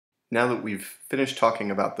Now that we've finished talking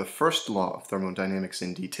about the first law of thermodynamics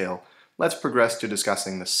in detail, let's progress to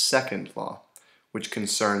discussing the second law, which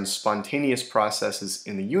concerns spontaneous processes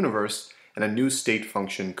in the universe and a new state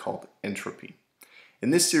function called entropy.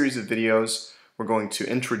 In this series of videos, we're going to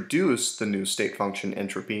introduce the new state function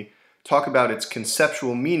entropy, talk about its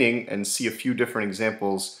conceptual meaning and see a few different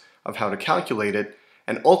examples of how to calculate it,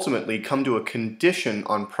 and ultimately come to a condition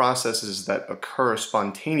on processes that occur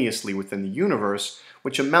spontaneously within the universe,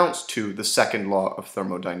 which amounts to the second law of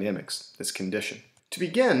thermodynamics, this condition. To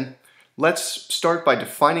begin, let's start by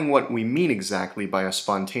defining what we mean exactly by a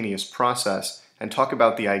spontaneous process and talk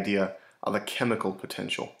about the idea of a chemical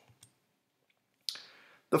potential.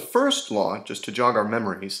 The first law, just to jog our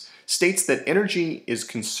memories, states that energy is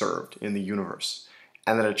conserved in the universe,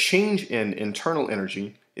 and that a change in internal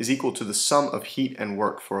energy is equal to the sum of heat and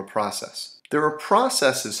work for a process. There are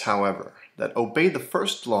processes, however, that obey the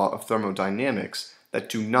first law of thermodynamics that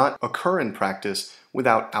do not occur in practice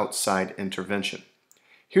without outside intervention.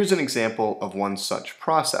 Here's an example of one such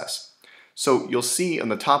process. So you'll see on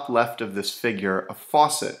the top left of this figure a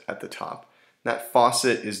faucet at the top. That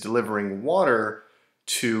faucet is delivering water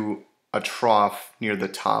to a trough near the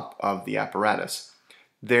top of the apparatus.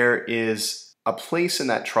 There is a place in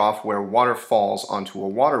that trough where water falls onto a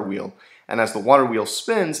water wheel, and as the water wheel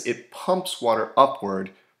spins, it pumps water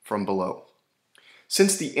upward from below.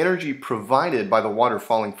 Since the energy provided by the water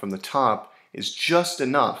falling from the top is just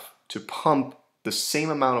enough to pump the same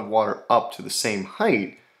amount of water up to the same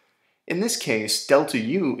height, in this case, delta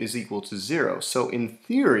U is equal to 0. So in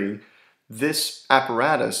theory, this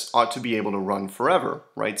apparatus ought to be able to run forever,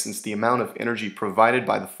 right? Since the amount of energy provided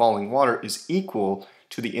by the falling water is equal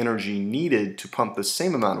to the energy needed to pump the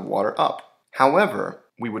same amount of water up. However,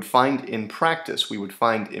 we would find in practice, we would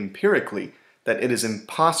find empirically, that it is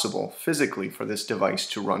impossible physically for this device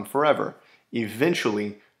to run forever.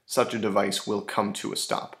 Eventually, such a device will come to a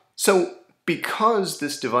stop. So, because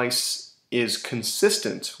this device is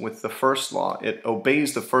consistent with the first law, it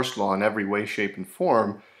obeys the first law in every way, shape, and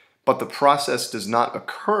form, but the process does not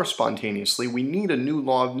occur spontaneously, we need a new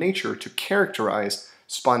law of nature to characterize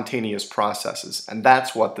spontaneous processes. And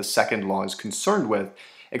that's what the second law is concerned with,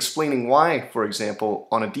 explaining why, for example,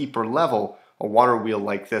 on a deeper level, a water wheel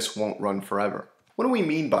like this won't run forever. What do we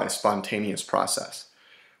mean by spontaneous process?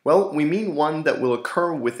 Well, we mean one that will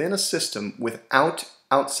occur within a system without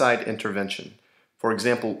outside intervention. For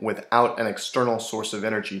example, without an external source of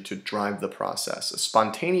energy to drive the process. A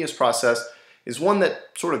spontaneous process is one that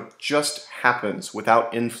sort of just happens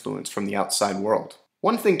without influence from the outside world.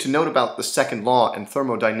 One thing to note about the second law and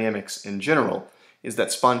thermodynamics in general is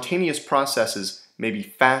that spontaneous processes may be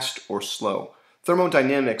fast or slow.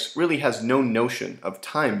 Thermodynamics really has no notion of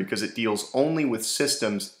time because it deals only with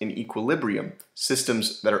systems in equilibrium,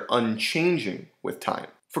 systems that are unchanging with time.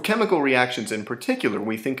 For chemical reactions in particular,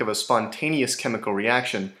 we think of a spontaneous chemical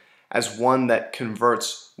reaction as one that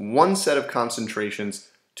converts one set of concentrations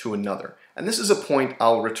to another. And this is a point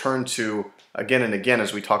I'll return to again and again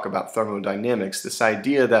as we talk about thermodynamics, this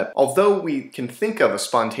idea that although we can think of a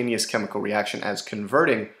spontaneous chemical reaction as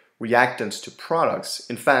converting reactants to products,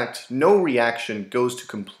 in fact, no reaction goes to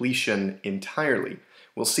completion entirely.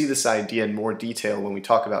 We'll see this idea in more detail when we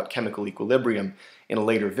talk about chemical equilibrium in a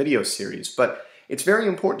later video series, but it's very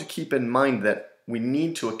important to keep in mind that we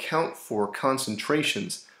need to account for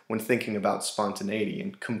concentrations when thinking about spontaneity,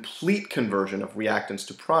 and complete conversion of reactants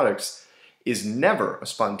to products is never a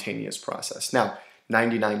spontaneous process. Now,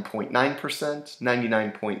 99.9%,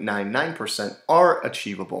 99.99% are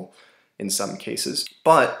achievable in some cases,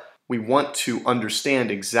 but we want to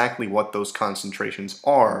understand exactly what those concentrations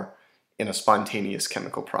are in a spontaneous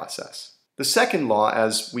chemical process. The second law,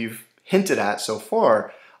 as we've hinted at so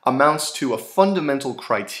far, amounts to a fundamental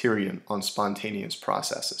criterion on spontaneous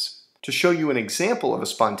processes. To show you an example of a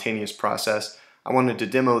spontaneous process, I wanted to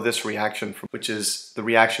demo this reaction, which is the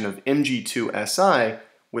reaction of Mg2Si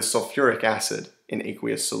with sulfuric acid in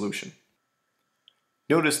aqueous solution.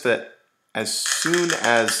 Notice that as soon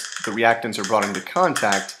as the reactants are brought into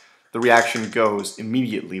contact, the reaction goes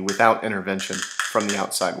immediately without intervention from the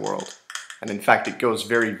outside world. And in fact, it goes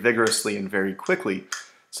very vigorously and very quickly.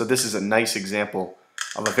 So this is a nice example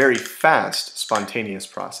of a very fast spontaneous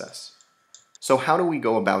process. So how do we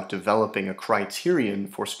go about developing a criterion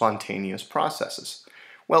for spontaneous processes?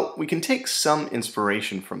 Well, we can take some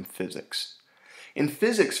inspiration from physics. In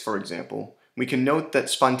physics, for example, we can note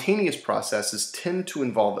that spontaneous processes tend to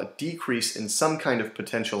involve a decrease in some kind of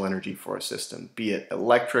potential energy for a system, be it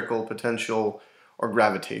electrical potential or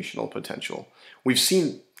gravitational potential. We've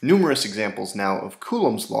seen numerous examples now of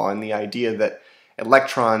Coulomb's law and the idea that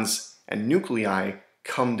electrons and nuclei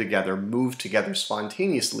come together, move together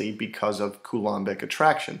spontaneously because of Coulombic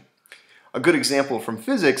attraction. A good example from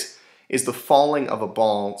physics is the falling of a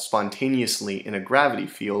ball spontaneously in a gravity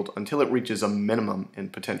field until it reaches a minimum in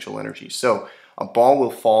potential energy. So a ball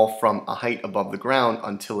will fall from a height above the ground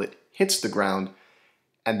until it hits the ground,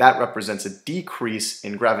 and that represents a decrease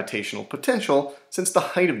in gravitational potential since the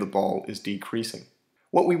height of the ball is decreasing.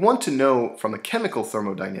 What we want to know from a chemical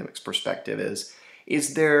thermodynamics perspective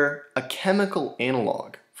is there a chemical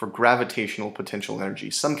analog for gravitational potential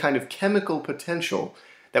energy, some kind of chemical potential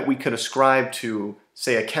that we could ascribe to,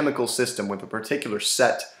 say, a chemical system with a particular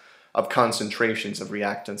set of concentrations of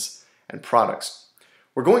reactants and products?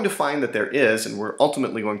 We're going to find that there is, and we're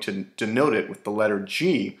ultimately going to denote it with the letter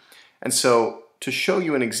G. And so, to show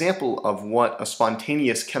you an example of what a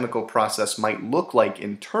spontaneous chemical process might look like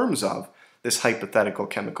in terms of this hypothetical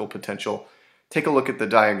chemical potential, take a look at the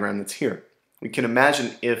diagram that's here. We can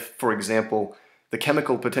imagine if, for example, the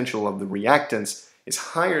chemical potential of the reactants is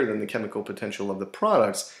higher than the chemical potential of the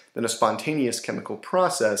products, then a spontaneous chemical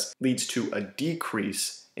process leads to a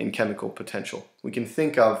decrease in chemical potential. We can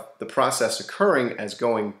think of the process occurring as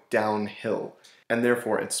going downhill, and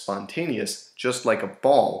therefore it's spontaneous, just like a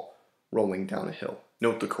ball rolling down a hill.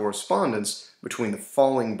 Note the correspondence between the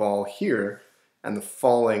falling ball here and the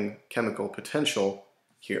falling chemical potential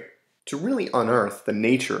here. To really unearth the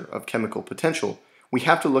nature of chemical potential, we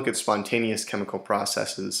have to look at spontaneous chemical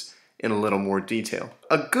processes in a little more detail.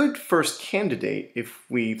 A good first candidate, if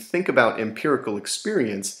we think about empirical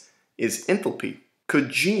experience, is enthalpy. Could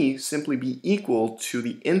G simply be equal to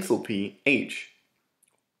the enthalpy H?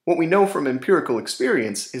 What we know from empirical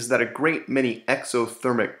experience is that a great many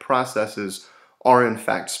exothermic processes are in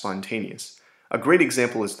fact spontaneous. A great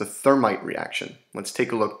example is the thermite reaction. Let's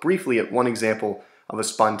take a look briefly at one example of a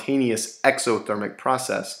spontaneous exothermic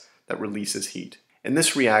process that releases heat. In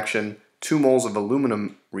this reaction, 2 moles of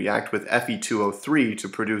aluminum react with Fe2O3 to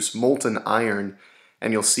produce molten iron,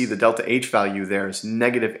 and you'll see the delta H value there is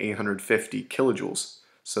negative 850 kilojoules.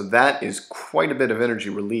 So that is quite a bit of energy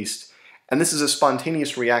released. And this is a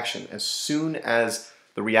spontaneous reaction. As soon as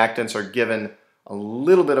the reactants are given a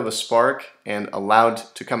little bit of a spark and allowed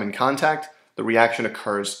to come in contact, the reaction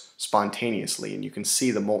occurs spontaneously, and you can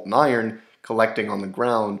see the molten iron collecting on the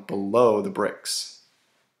ground below the bricks.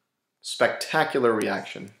 Spectacular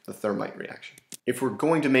reaction, the thermite reaction. If we're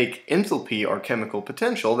going to make enthalpy our chemical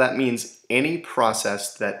potential, that means any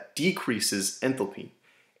process that decreases enthalpy,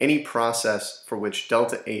 any process for which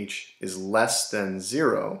delta H is less than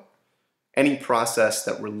 0, any process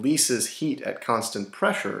that releases heat at constant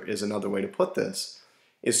pressure is another way to put this,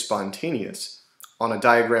 is spontaneous. On a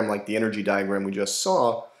diagram like the energy diagram we just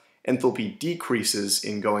saw, enthalpy decreases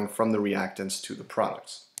in going from the reactants to the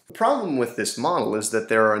products. The problem with this model is that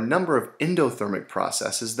there are a number of endothermic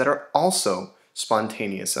processes that are also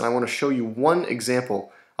spontaneous, and I want to show you one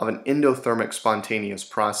example of an endothermic spontaneous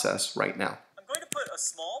process right now. I'm going to put a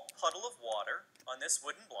small puddle of water on this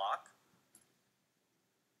wooden block.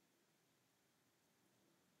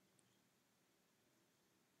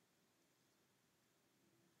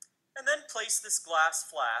 And then place this glass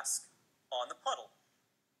flask on the puddle.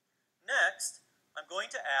 Next, I'm going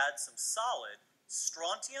to add some solid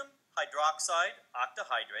strontium hydroxide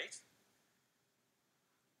octahydrate,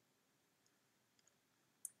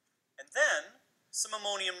 and then some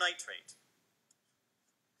ammonium nitrate.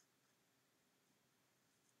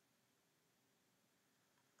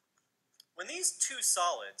 When these two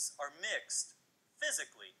solids are mixed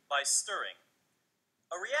physically by stirring,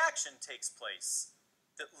 a reaction takes place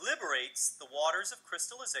that liberates the waters of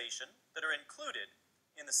crystallization that are included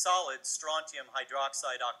in the solid strontium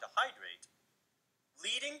hydroxide octahydrate,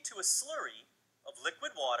 leading to a slurry of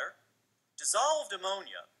liquid water, dissolved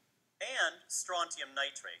ammonia, and strontium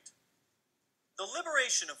nitrate. The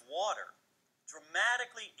liberation of water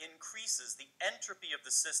dramatically increases the entropy of the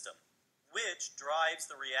system, which drives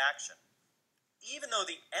the reaction, even though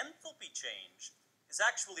the enthalpy change is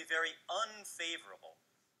actually very unfavorable.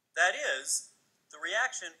 That is, the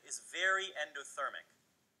reaction is very endothermic.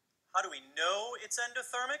 How do we know it's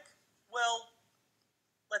endothermic? Well,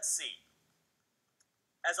 let's see.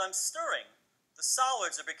 As I'm stirring, the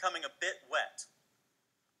solids are becoming a bit wet,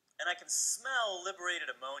 and I can smell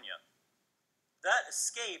liberated ammonia. That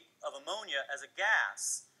escape of ammonia as a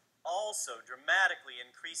gas also dramatically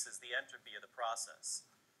increases the entropy of the process.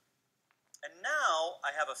 And now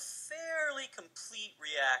I have a fairly complete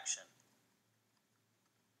reaction.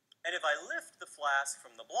 And if I lift the flask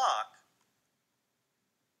from the block,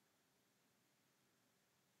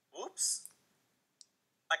 oops,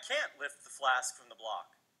 I can't lift the flask from the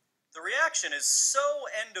block. The reaction is so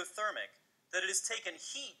endothermic that it has taken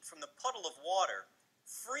heat from the puddle of water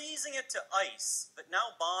freezing it to ice that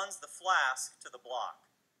now bonds the flask to the block.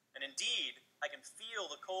 And indeed, I can feel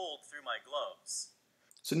the cold through my gloves.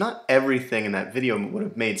 So not everything in that video would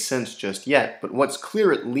have made sense just yet, but what's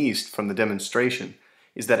clear at least from the demonstration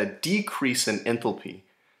is that a decrease in enthalpy,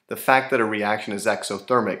 the fact that a reaction is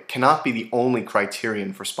exothermic, cannot be the only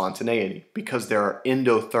criterion for spontaneity, because there are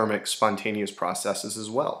endothermic spontaneous processes as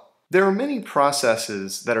well. There are many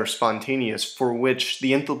processes that are spontaneous for which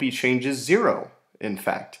the enthalpy change is zero, in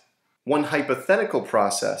fact. One hypothetical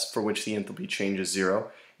process for which the enthalpy change is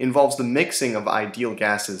zero involves the mixing of ideal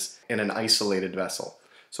gases in an isolated vessel.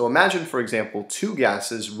 So imagine, for example, two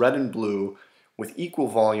gases, red and blue, with equal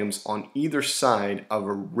volumes on either side of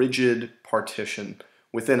a rigid partition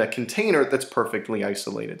within a container that's perfectly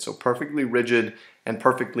isolated. So perfectly rigid and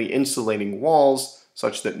perfectly insulating walls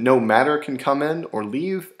such that no matter can come in or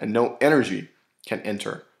leave and no energy can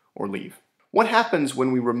enter or leave. What happens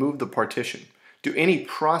when we remove the partition? Do any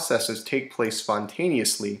processes take place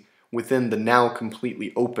spontaneously within the now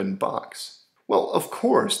completely open box? Well, of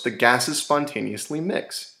course, the gases spontaneously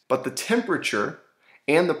mix, but the temperature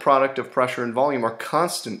and the product of pressure and volume are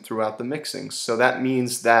constant throughout the mixing. So that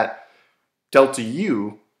means that delta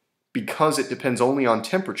U, because it depends only on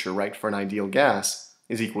temperature, right, for an ideal gas,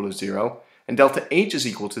 is equal to 0, and delta H is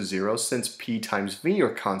equal to 0 since P times V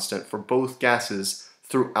are constant for both gases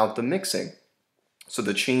throughout the mixing. So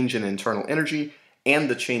the change in internal energy and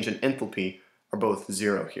the change in enthalpy are both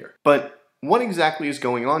 0 here. But what exactly is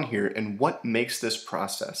going on here, and what makes this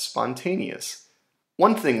process spontaneous?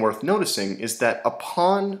 One thing worth noticing is that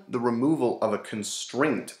upon the removal of a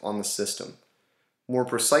constraint on the system, more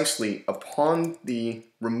precisely, upon the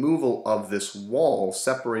removal of this wall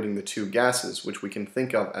separating the two gases, which we can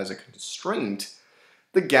think of as a constraint,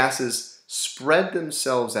 the gases spread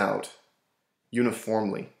themselves out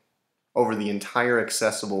uniformly over the entire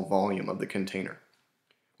accessible volume of the container.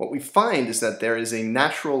 What we find is that there is a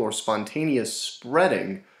natural or spontaneous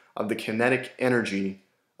spreading of the kinetic energy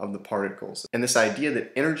of the particles. And this idea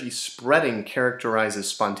that energy spreading characterizes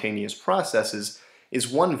spontaneous processes is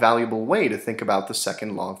one valuable way to think about the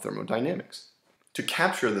second law of thermodynamics. To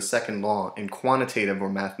capture the second law in quantitative or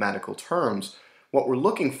mathematical terms, what we're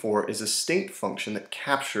looking for is a state function that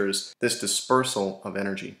captures this dispersal of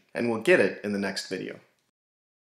energy, and we'll get it in the next video.